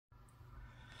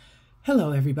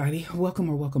Hello, everybody. Welcome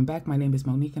or welcome back. My name is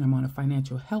Monique, and I'm on a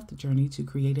financial health journey to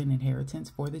create an inheritance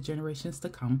for the generations to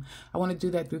come. I want to do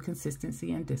that through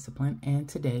consistency and discipline. And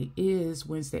today is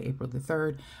Wednesday, April the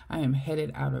 3rd. I am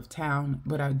headed out of town,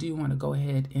 but I do want to go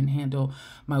ahead and handle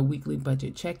my weekly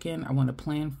budget check-in. I want to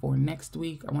plan for next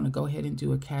week. I want to go ahead and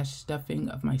do a cash stuffing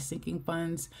of my sinking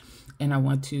funds. And I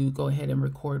want to go ahead and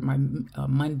record my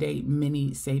Monday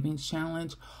mini savings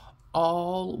challenge,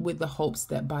 all with the hopes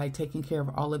that by taking care of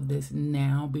all of this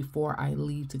now before I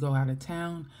leave to go out of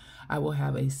town, I will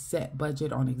have a set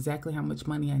budget on exactly how much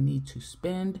money I need to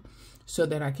spend so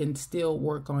that I can still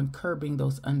work on curbing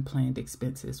those unplanned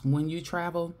expenses. When you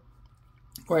travel,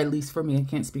 or at least for me, I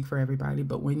can't speak for everybody,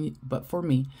 but for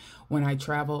me, when I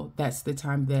travel, that's the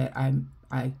time that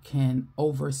I can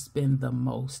overspend the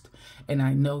most. And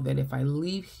I know that if I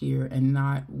leave here and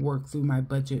not work through my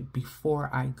budget before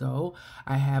I go,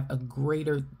 I have a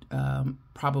greater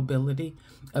probability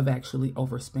of actually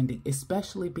overspending,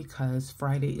 especially because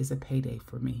Friday is a payday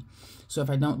for me. So if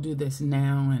I don't do this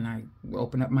now and I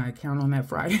open up my account on that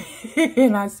Friday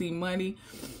and I see money,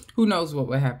 who knows what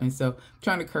will happen. So I'm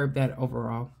trying to curb that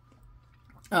overall.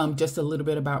 Just a little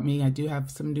bit about me. I do have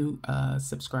some new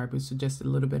subscribers, so just a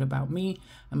little bit about me.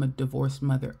 I'm a divorced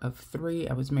mother of 3.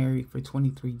 I was married for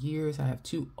 23 years. I have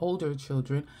 2 older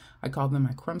children. I call them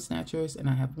my crumb snatchers, and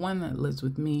I have one that lives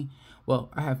with me. Well,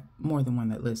 I have more than one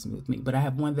that lives with me, but I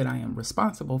have one that I am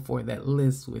responsible for that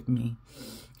lives with me.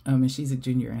 And she's a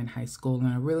junior in high school, and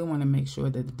I really want to make sure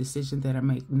that the decisions that I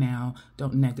make now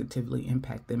don't negatively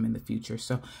impact them in the future.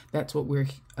 So that's what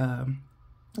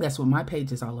that's what my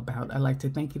page is all about. I'd like to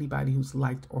thank anybody who's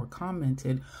liked or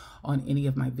commented on any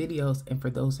of my videos. And for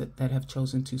those that have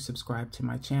chosen to subscribe to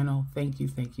my channel, thank you,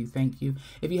 thank you, thank you.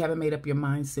 If you haven't made up your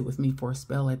mind, sit with me for a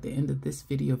spell at the end of this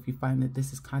video. If you find that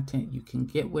this is content you can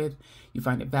get with, you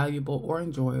find it valuable or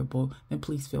enjoyable, then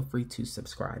please feel free to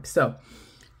subscribe. So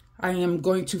I am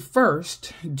going to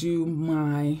first do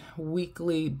my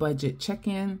weekly budget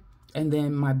check-in and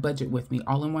then my budget with me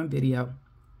all in one video.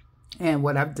 And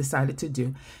what I've decided to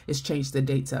do is change the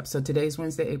dates up. So today's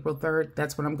Wednesday, April 3rd.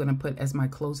 That's what I'm going to put as my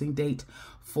closing date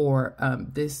for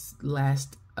this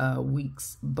last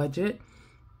week's budget.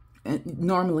 And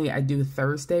normally I do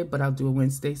Thursday, but I'll do a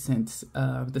Wednesday since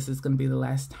this is going to be the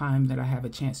last time that I have a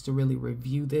chance to really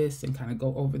review this and kind of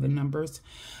go over the numbers.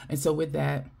 And so with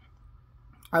that,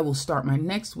 I will start my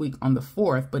next week on the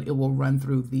 4th, but it will run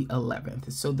through the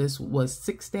 11th. So this was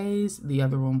 6 days. The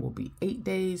other one will be 8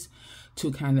 days to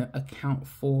kind of account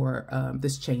for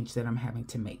this change that I'm having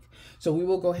to make. So we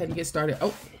will go ahead and get started.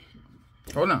 Oh,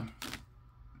 hold on.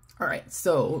 All right,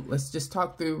 so let's just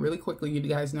talk through really quickly. You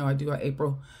guys know I do an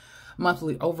April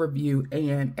monthly overview,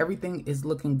 and everything is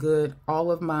looking good.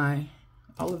 All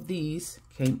of these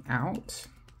came out.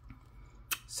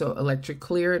 So electric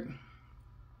cleared.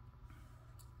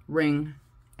 Ring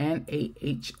and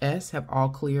AHS have all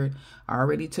cleared. I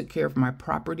already took care of my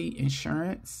property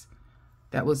insurance.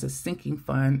 That was a sinking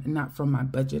fund, not from my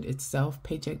budget itself,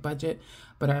 paycheck budget,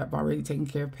 but I've already taken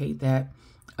care of, paid that.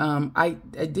 I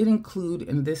did include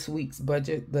in this week's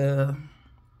budget the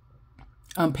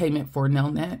payment for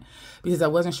Nelnet because I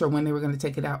wasn't sure when they were going to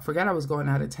take it out. Forgot I was going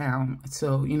out of town.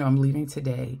 So, you know, I'm leaving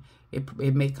today.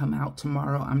 It may come out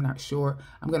tomorrow. I'm not sure.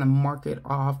 I'm going to mark it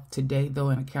off today, though,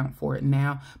 and account for it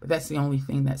now. But that's the only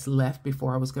thing that's left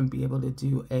before I was going to be able to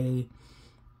do a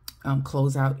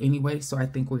closeout anyway. So I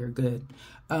think we are good.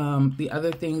 The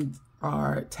other things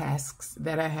are tasks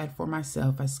that I had for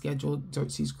myself. I scheduled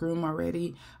Dirtsy's groom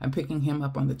already. I'm picking him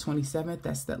up on the 27th.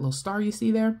 That's that little star you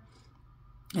see there.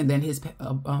 And then his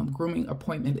grooming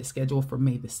appointment is scheduled for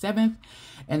May the 7th.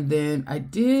 And then I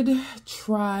did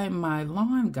try my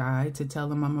lawn guy to tell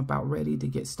him I'm about ready to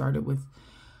get started with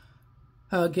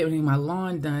getting my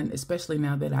lawn done, especially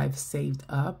now that I've saved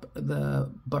up the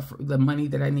money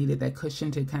that I needed, that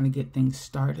cushion to kind of get things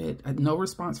started. No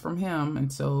response from him.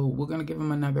 And so we're going to give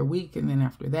him another week. And then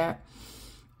after that,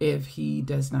 if he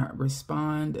does not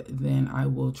respond, then I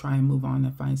will try and move on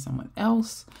and find someone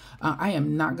else. I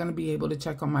am not going to be able to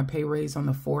check on my pay raise on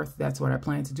the 4th. That's what I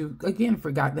plan to do. Again,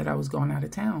 forgot that I was going out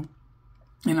of town.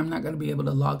 And I'm not going to be able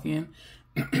to log in,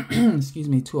 excuse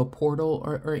me, to a portal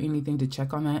or anything to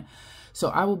check on that. So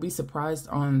I will be surprised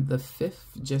on the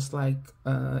 5th, just like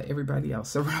everybody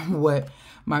else, around what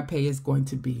my pay is going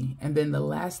to be. And then the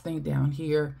last thing down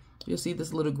here, you'll see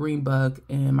this little green bug,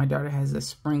 and my daughter has a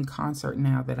spring concert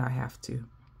now that I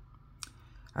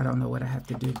don't know what I have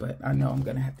to do, but I know I'm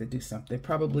going to have to do something.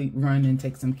 Probably run and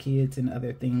take some kids and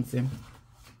other things. And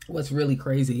what's really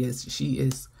crazy is she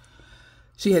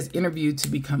has interviewed to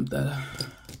become the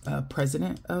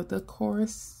president of the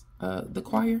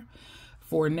choir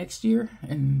for next year,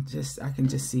 and I can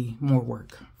just see more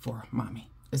work for mommy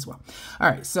as well. All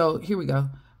right, so here we go.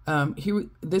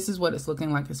 This is what it's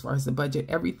looking like as far as the budget.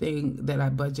 Everything that I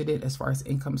budgeted as far as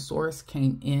income source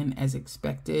came in as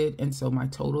expected, and so my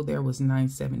total there was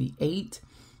 $978.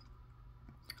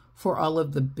 For all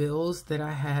of the bills that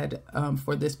I had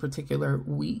for this particular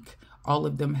week, all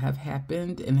of them have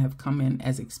happened and have come in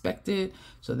as expected.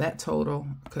 So that total,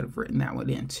 I could have written that one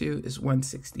in too, is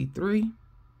 $163.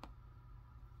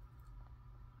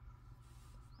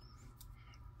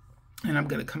 And I'm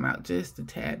going to come out just a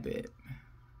tad bit.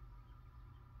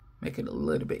 Make it a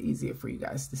little bit easier for you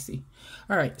guys to see.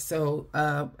 All right, so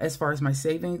as far as my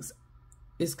savings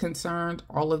is concerned,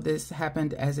 all of this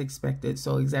happened as expected.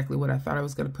 So exactly what I thought I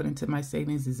was going to put into my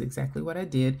savings is exactly what I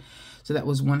did. So that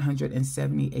was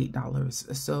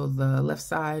 $178. So the left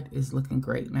side is looking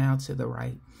great now to the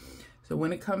right. So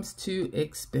when it comes to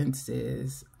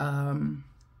expenses,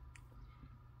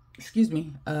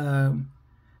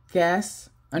 gas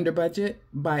under budget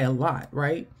by a lot,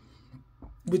 right?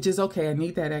 Which is okay. I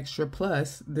need that extra.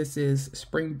 Plus, this is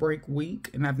spring break week,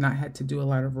 and I've not had to do a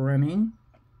lot of running.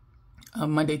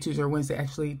 Monday, Tuesday, or Wednesday.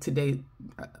 Actually, today,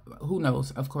 who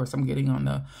knows? Of course, I'm getting on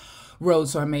the road,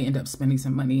 so I may end up spending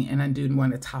some money, and I do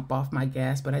want to top off my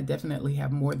gas, but I definitely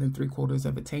have more than 3/4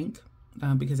 of a tank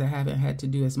because I haven't had to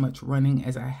do as much running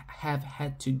as I have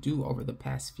had to do over the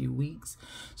past few weeks.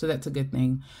 So that's a good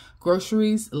thing.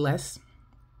 Groceries, less.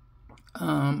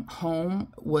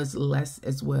 Home was less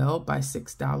as well by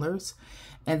 $6.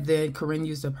 And then Corinne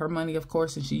used up her money, of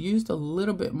course, and she used a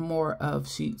little bit more of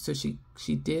she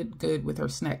did good with her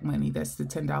snack money. That's the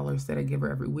 $10 that I give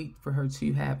her every week for her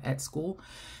to have at school.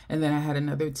 And then I had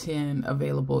another $10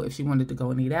 available if she wanted to go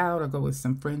and eat out or go with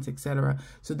some friends, etc.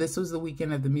 So this was the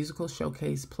weekend of the musical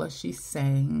showcase. Plus she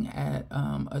sang at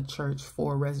a church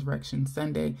for Resurrection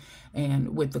Sunday,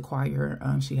 and with the choir,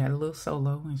 she had a little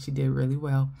solo and she did really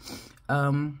well.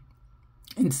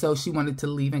 And so she wanted to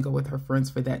leave and go with her friends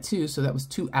for that too. So that was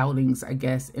 2 outings, I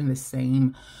guess, in the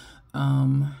same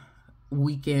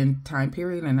weekend time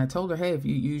period. And I told her, hey, if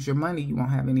you use your money, you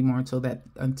won't have any more until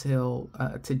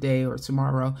today or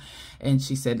tomorrow. And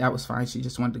she said that was fine. She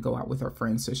just wanted to go out with her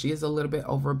friends. So she is a little bit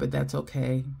over, but that's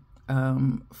okay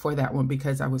for that one,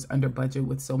 because I was under budget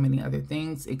with so many other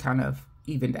things. It kind of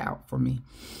evened out for me.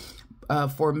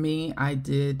 For me, I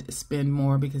did spend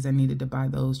more because I needed to buy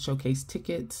those showcase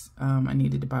tickets. I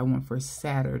needed to buy one for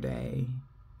Saturday.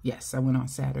 Yes, I went on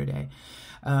Saturday.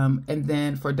 And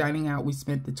then for dining out, we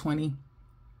spent the $20.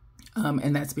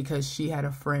 And that's because she had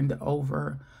a friend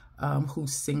over who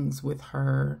sings with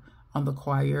her on the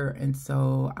choir. And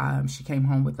so she came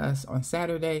home with us on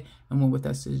Saturday and went with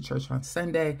us to the church on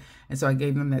Sunday. And so I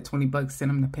gave them that $20, sent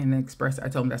them the Panda Express. I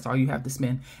told them that's all you have to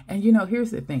spend. And you know,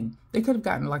 here's the thing. They could have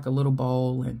gotten like a little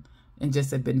bowl and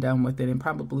just had been done with it, and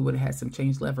probably would have had some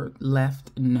change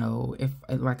left. No, if,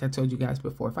 like I told you guys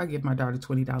before, if I give my daughter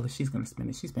 $20, she's going to spend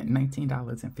it. She spent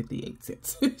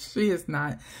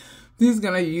 $19.58. She's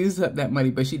going to use up that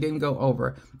money, but she didn't go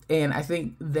over. And I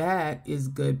think that is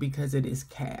good because it is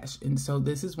cash. And so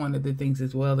this is one of the things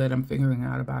as well that I'm figuring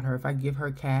out about her. If I give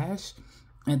her cash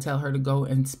and tell her to go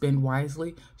and spend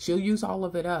wisely, she'll use all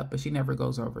of it up, but she never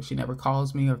goes over. She never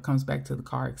calls me or comes back to the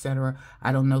car, etc.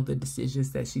 I don't know the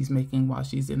decisions that she's making while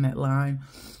she's in that line,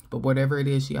 but whatever it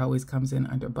is, she always comes in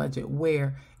under budget.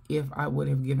 Where if I would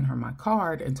have given her my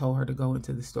card and told her to go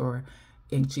into the store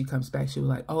and she comes back, she was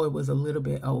like, oh, it was a little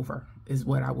bit over, is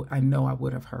what I know I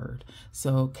would have heard.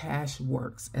 So cash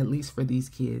works, at least for these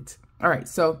kids. All right,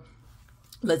 so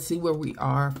let's see where we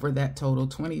are for that total.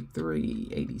 23,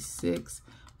 86,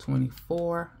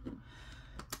 24,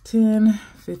 10,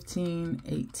 15,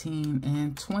 18,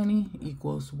 and 20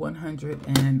 equals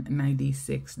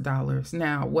 $196.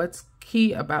 Now, what's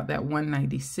key about that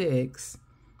 196?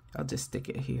 I'll just stick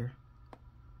it here.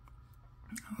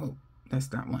 Oh,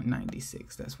 that's not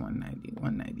 196. That's 190,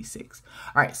 196.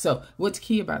 All right. So what's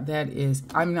key about that is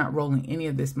I'm not rolling any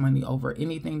of this money over.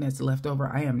 Anything that's left over,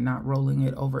 I am not rolling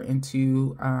it over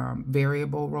into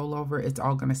variable rollover. It's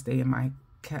all going to stay in my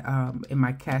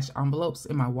cash envelopes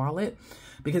in my wallet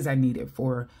because I need it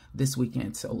for this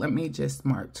weekend. So let me just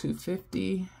mark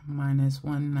 250 minus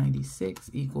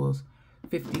 196 equals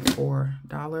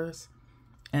 $54.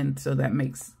 And so that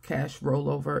makes cash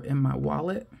rollover in my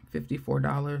wallet,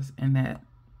 $54, and that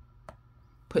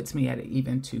puts me at an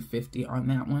even $250 on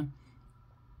that one.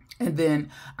 And then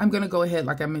I'm going to go ahead,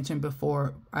 like I mentioned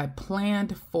before, I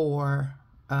planned for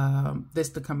this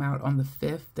to come out on the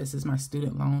 5th. This is my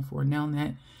student loan for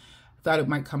Nelnet. Thought it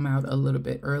might come out a little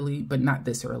bit early, but not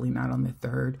this early, not on the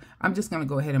 3rd. I'm just going to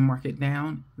go ahead and mark it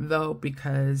down, though,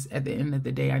 because at the end of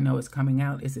the day, I know it's coming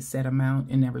out. It's a set amount.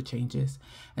 It never changes.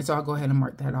 And so I'll go ahead and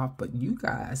mark that off. But you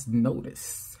guys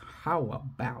notice, how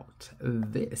about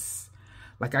this?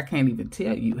 Like, I can't even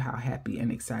tell you how happy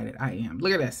and excited I am.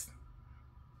 Look at this.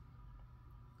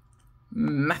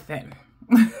 Nothing.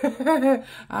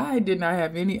 I did not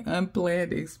have any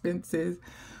unplanned expenses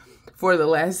for the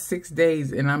last 6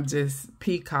 days, and I'm just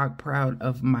peacock proud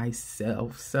of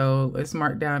myself. So let's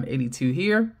mark down 82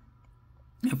 here.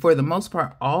 And for the most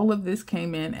part, all of this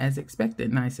came in as expected.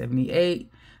 978.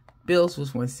 Bills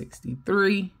was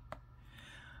 163.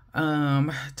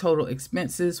 Total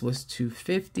expenses was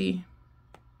 250.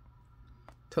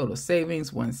 Total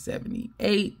savings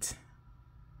 178.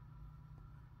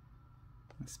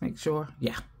 Let's make sure.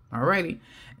 Yeah. Alrighty.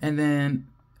 And then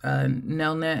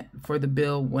nail net for the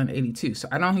bill 182. So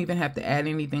I don't even have to add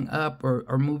anything up or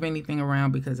move anything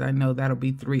around, because I know that'll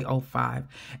be 305.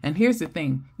 And here's the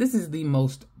thing. This is the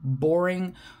most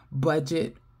boring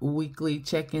budget weekly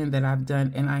check-in that I've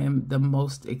done, and I am the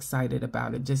most excited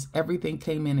about it. Just everything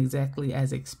came in exactly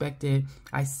as expected.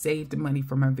 I saved money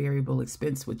for my variable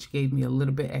expense, which gave me a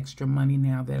little bit extra money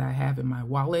now that I have in my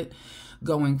wallet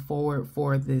going forward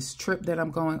for this trip that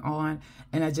I'm going on.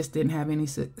 And I just didn't have any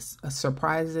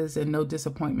surprises and no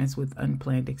disappointments with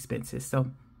unplanned expenses.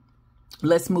 So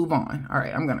let's move on. All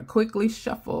right, I'm going to quickly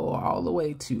shuffle all the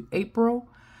way to April.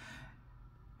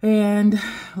 And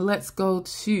let's go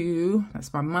to,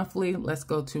 that's my monthly, let's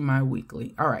go to my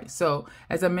weekly. All right, so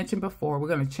as I mentioned before, we're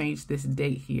going to change this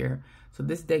date here. So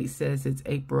this date says it's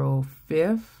April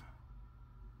 5th.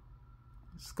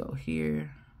 Let's go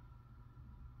here.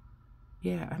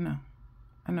 Yeah, I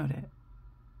know that.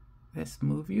 Let's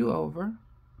move you over.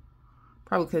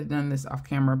 Probably could have done this off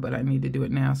camera, but I need to do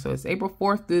it now. So it's April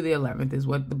 4th through the 11th is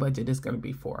what the budget is going to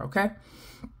be for, okay?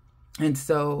 And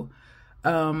so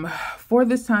for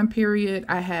this time period,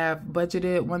 I have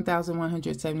budgeted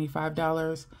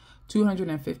 $1,175,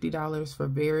 $250 for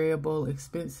variable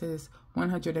expenses,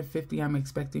 $150 I'm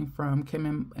expecting from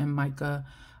Kim and Micah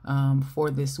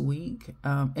for this week.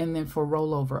 And then for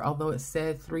rollover, although it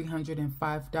said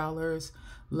 $305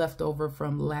 left over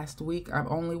from last week, I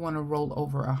only want to roll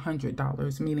over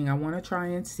 $100, meaning I want to try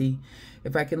and see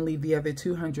if I can leave the other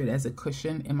 $200 as a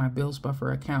cushion in my bills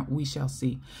buffer account. We shall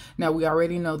see. Now, we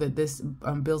already know that this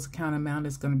bills account amount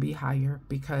is going to be higher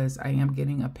because I am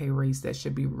getting a pay raise that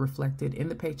should be reflected in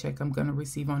the paycheck I'm going to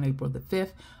receive on April the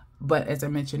 5th. But as I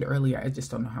mentioned earlier, I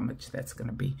just don't know how much that's going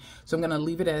to be. So I'm going to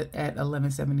leave it at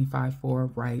 $1175 for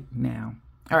right now.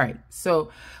 All right, so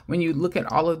when you look at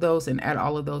all of those and add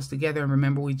all of those together, and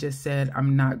remember we just said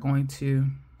I'm not going to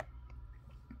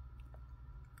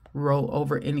roll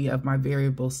over any of my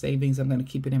variable savings. I'm going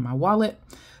to keep it in my wallet.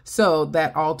 So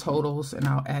that all totals, and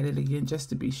I'll add it again just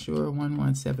to be sure,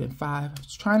 1175. I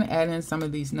was trying to add in some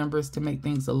of these numbers to make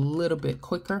things a little bit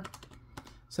quicker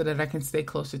so that I can stay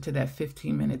closer to that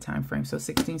 15-minute time frame. So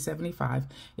 1675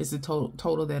 is the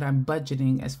total that I'm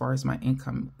budgeting as far as my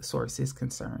income source is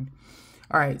concerned.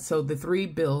 All right, so the 3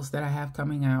 bills that I have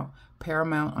coming out,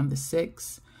 Paramount on the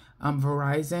 6th,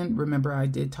 Verizon, remember I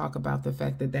did talk about the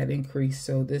fact that that increased.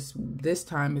 So this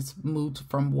time it's moved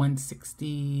from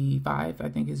 165, I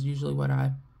think is usually what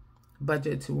I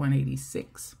budget, to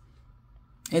 186.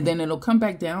 And then it'll come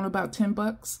back down about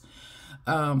 $10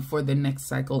 for the next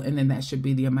cycle, and then that should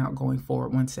be the amount going forward.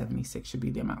 176 should be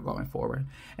the amount going forward.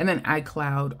 And then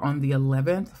iCloud on the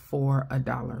 11th for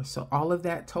 $1. So all of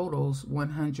that totals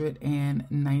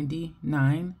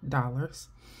 $199.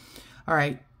 All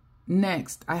right,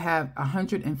 next I have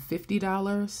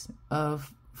 $150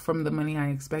 from the money I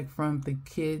expect from the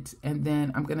kids, and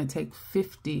then I'm going to take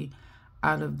 $50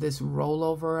 out of this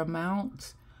rollover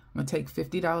amount. I'm going to take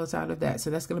 $50 out of that. So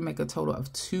that's going to make a total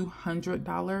of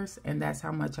 $200. And that's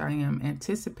how much I am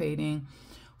anticipating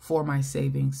for my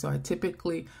savings. So I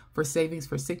typically, for savings,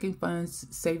 for sinking funds,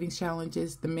 savings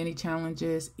challenges, the mini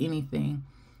challenges, anything,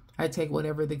 I take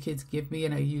whatever the kids give me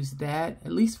and I use that,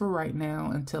 at least for right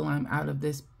now, until I'm out of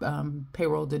this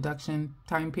payroll deduction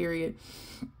time period.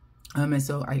 And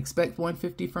so I expect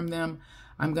 $150 from them.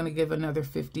 I'm going to give another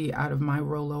 $50 out of my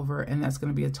rollover, and that's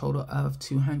going to be a total of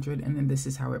 $200. And then this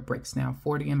is how it breaks down.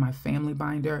 $40 in my family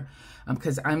binder,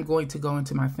 because I'm going to go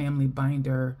into my family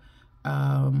binder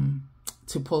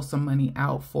to pull some money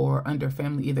out for under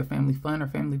family, either family fun or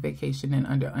family vacation, and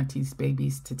under auntie's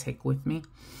babies to take with me.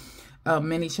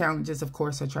 Many challenges, of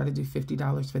course, I try to do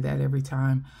 $50 for that every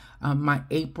time. My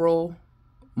April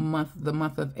month, the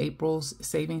month of April's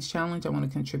savings challenge, I want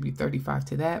to contribute $35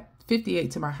 to that. $58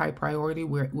 to my high priority,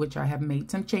 which I have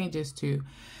made some changes to.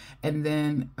 And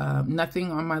then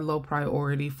nothing on my low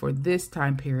priority for this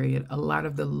time period. A lot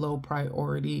of the low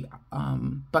priority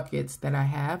buckets that I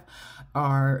have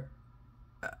are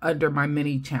under my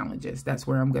mini challenges. That's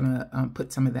where I'm going to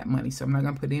put some of that money. So I'm not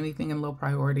going to put anything in low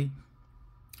priority.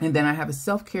 And then I have a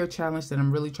self-care challenge that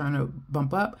I'm really trying to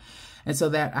bump up. And so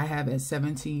that I have at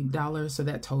 $17. So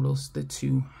that totals the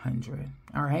 $200.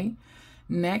 All right.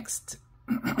 Next,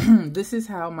 this is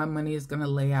how my money is going to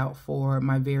lay out for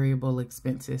my variable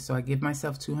expenses. So I give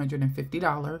myself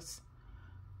 $250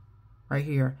 right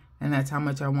here. And that's how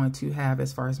much I want to have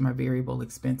as far as my variable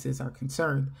expenses are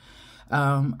concerned.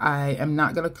 I am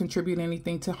not going to contribute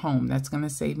anything to home. That's going to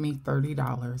save me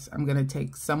 $30. I'm going to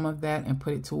take some of that and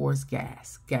put it towards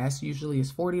gas. Gas usually is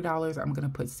 $40. I'm going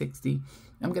to put $60.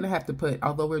 I'm going to have to put,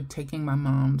 although we're taking my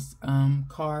mom's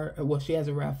car, well, she has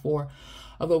a RAV4.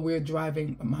 Although we're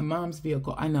driving my mom's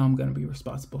vehicle, I know I'm going to be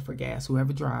responsible for gas.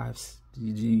 Whoever drives,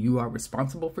 you are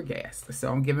responsible for gas.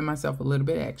 So I'm giving myself a little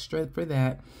bit extra for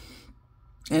that.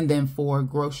 And then for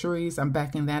groceries, I'm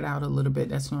backing that out a little bit.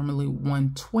 That's normally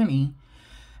 $120.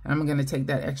 And I'm going to take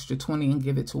that extra $20 and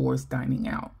give it towards dining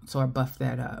out. So I buffed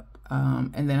that up.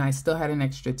 And then I still had an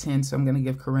extra $10. So I'm going to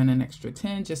give Corinne an extra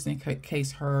 $10 just in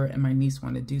case her and my niece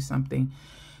want to do something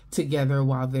together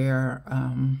while we're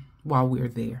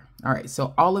there. All right.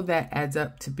 So all of that adds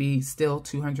up to be still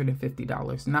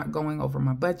 $250. Not going over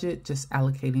my budget, just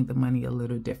allocating the money a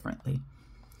little differently.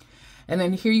 And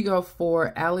then here you go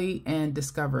for Ally and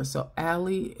Discover. So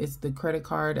Ally is the credit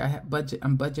card. I'm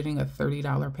budgeting a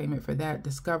 $30 payment for that.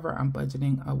 Discover, I'm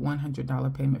budgeting a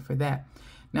 $100 payment for that.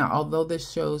 Now, although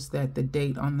this shows that the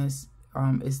date on this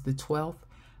is the 12th,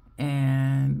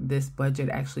 and this budget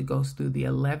actually goes through the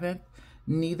 11th,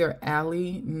 neither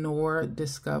Ally nor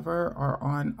Discover are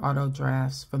on auto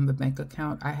drafts from the bank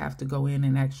account. I have to go in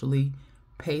and actually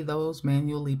pay those,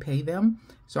 manually pay them.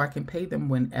 So I can pay them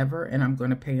whenever, and I'm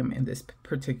going to pay them in this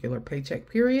particular paycheck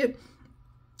period.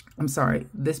 I'm sorry,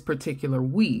 this particular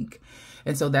week.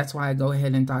 And so that's why I go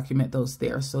ahead and document those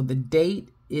there. So the date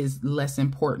is less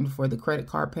important for the credit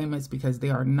card payments because they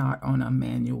are not on a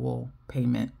manual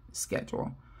payment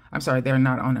schedule. I'm sorry, they're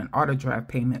not on an auto draft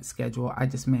payment schedule. I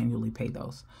just manually pay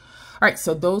those. All right,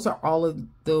 so those are all of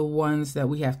the ones that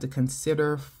we have to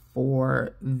consider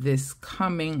for this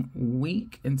coming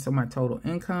week. And so my total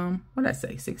income, what did I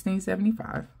say?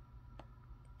 $16.75.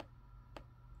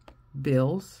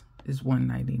 Bills is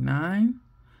 $199.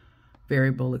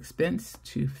 Variable expense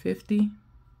 $250.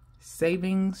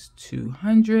 Savings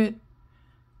 $200.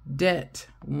 Debt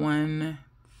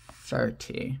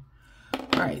 $130.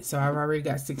 All right, so I've already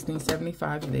got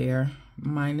 $16.75 there.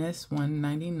 Minus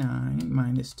 $199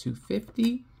 minus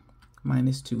 $250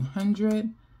 minus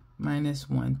 $200 minus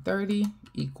 $130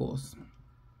 equals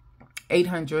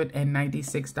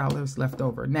 $896 left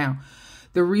over. Now,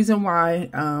 the reason why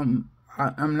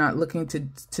I'm not looking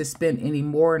to spend any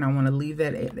more and I want to leave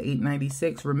that at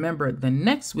 $896. Remember, the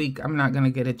next week I'm not going to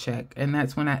get a check, and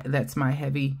that's when that's my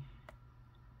heavy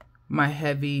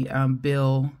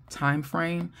bill time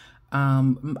frame.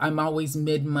 I'm always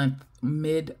mid-month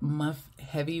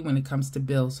heavy when it comes to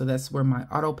bills, so that's where my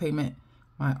auto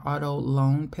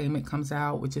loan payment comes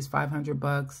out, which is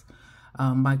 $500.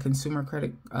 My consumer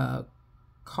credit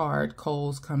card,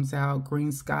 Kohl's, comes out,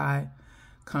 Green Sky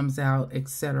comes out,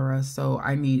 etc. So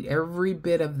I need every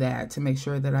bit of that to make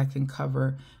sure that I can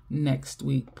cover next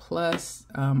week. Plus,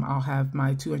 I'll have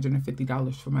my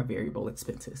 $250 for my variable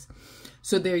expenses.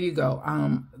 So there you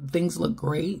go. Things look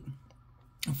great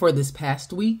for this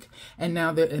past week, and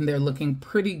now they're looking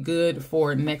pretty good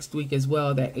for next week as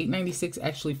well. That $896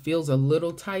 actually feels a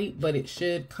little tight, but it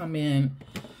should come in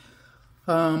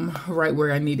right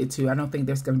where I need it to. I don't think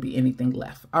there's going to be anything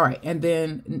left. All right, and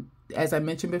then as I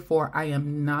mentioned before, I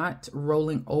am not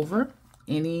rolling over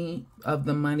any of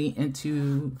the money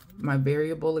into my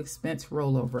variable expense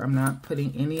rollover. I'm not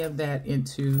putting any of that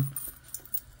into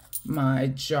my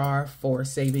jar for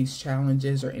savings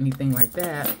challenges or anything like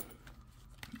that.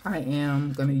 I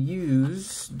am going to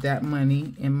use that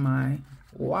money in my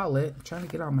wallet. I'm trying to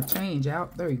get all my change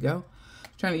out. There you go.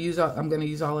 I'm going to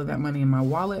use all of that money in my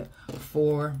wallet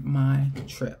for my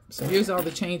trip. So here's all the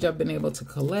change I've been able to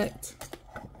collect.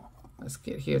 Let's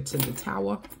get here to the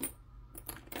tower.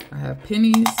 I have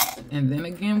pennies, and then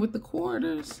again with the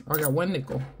quarters. Oh, I got one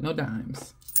nickel, no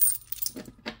dimes.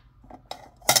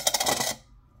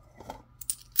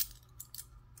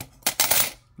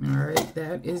 All right,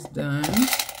 that is done.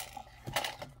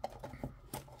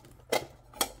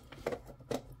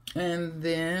 And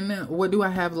then what do I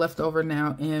have left over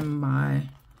now in my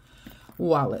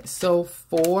wallet? So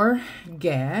for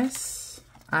gas,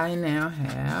 I now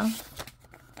have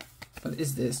what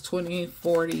is this? 20,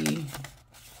 40,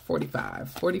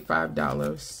 45.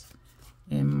 $45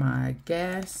 in my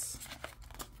gas.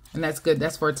 And that's good.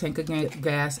 That's for a tank of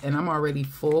gas. And I'm already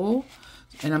full.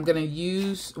 And I'm going to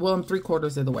use, well, I'm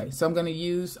 3/4 of the way. So I'm going to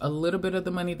use a little bit of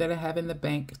the money that I have in the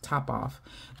bank, top off.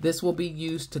 This will be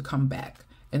used to come back.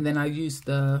 And then I use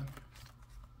the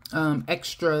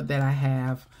extra that I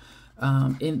have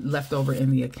left over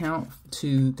in the account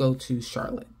to go to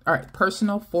Charlotte. All right,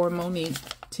 personal for Monique,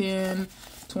 $10,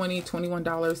 $20,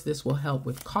 $21. This will help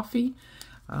with coffee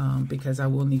because I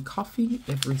will need coffee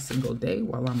every single day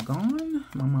while I'm gone.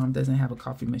 My mom doesn't have a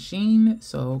coffee machine,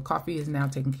 so coffee is now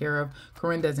taken care of.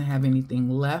 Corinne doesn't have anything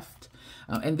left.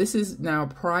 And this is now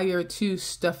prior to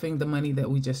stuffing the money that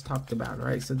we just talked about,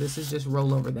 right? So this is just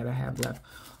rollover that I have left.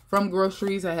 From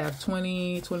groceries, I have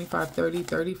 20, 25, 30,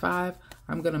 35.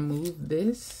 I'm going to move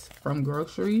this from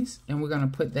groceries, and we're going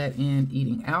to put that in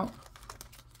eating out.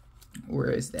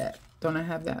 Where is that? Don't I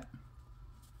have that?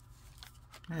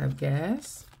 I have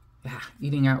gas.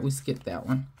 Eating out, we skipped that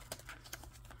one.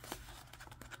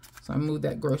 So I moved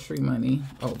that grocery money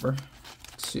over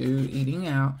to eating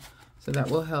out. So that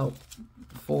will help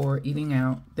for eating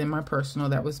out. Then my personal,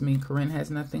 that was me. Corinne has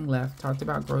nothing left. Talked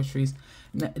about groceries.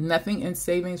 Nothing in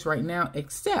savings right now,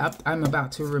 except I'm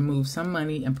about to remove some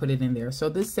money and put it in there. So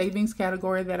this savings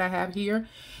category that I have here,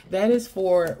 that is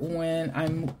for when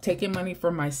I'm taking money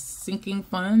from my sinking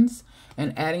funds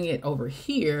and adding it over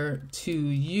here to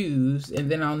use, and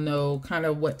then I'll know kind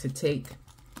of what to take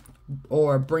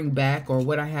or bring back or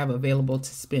what I have available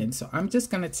to spend. So I'm just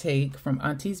going to take from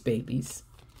Auntie's Babies.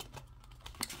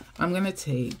 I'm going to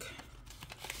take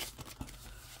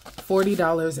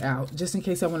 $40 out just in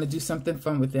case I want to do something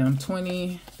fun with them.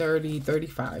 20, 30,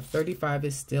 35. 35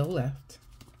 is still left.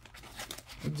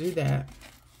 We'll do that.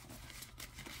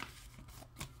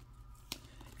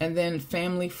 And then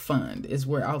family fund is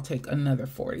where I'll take another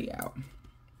 40 out.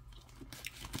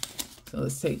 So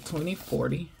let's take 20,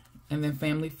 40. And then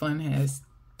family fund has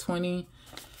 20,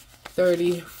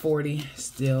 30, 40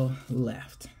 still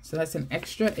left. So that's an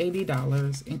extra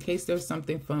 $80 in case there's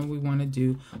something fun we want to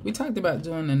do. We talked about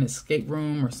doing an escape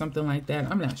room or something like that.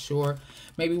 I'm not sure.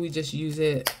 Maybe we just use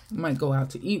it. Might go out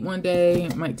to eat one day.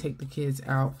 Might take the kids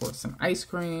out for some ice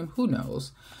cream. Who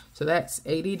knows? So that's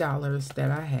 $80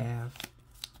 that I have.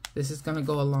 This is going to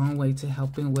go a long way to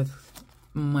helping with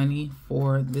money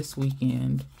for this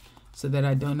weekend so that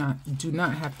I do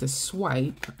not have to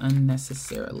swipe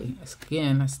unnecessarily.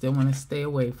 Again, I still want to stay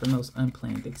away from those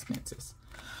unplanned expenses.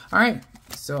 All right,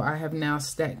 so I have now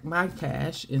stacked my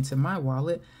cash into my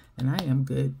wallet and I am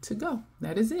good to go.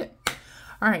 That is it.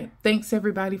 All right, thanks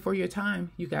everybody for your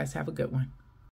time. You guys have a good one.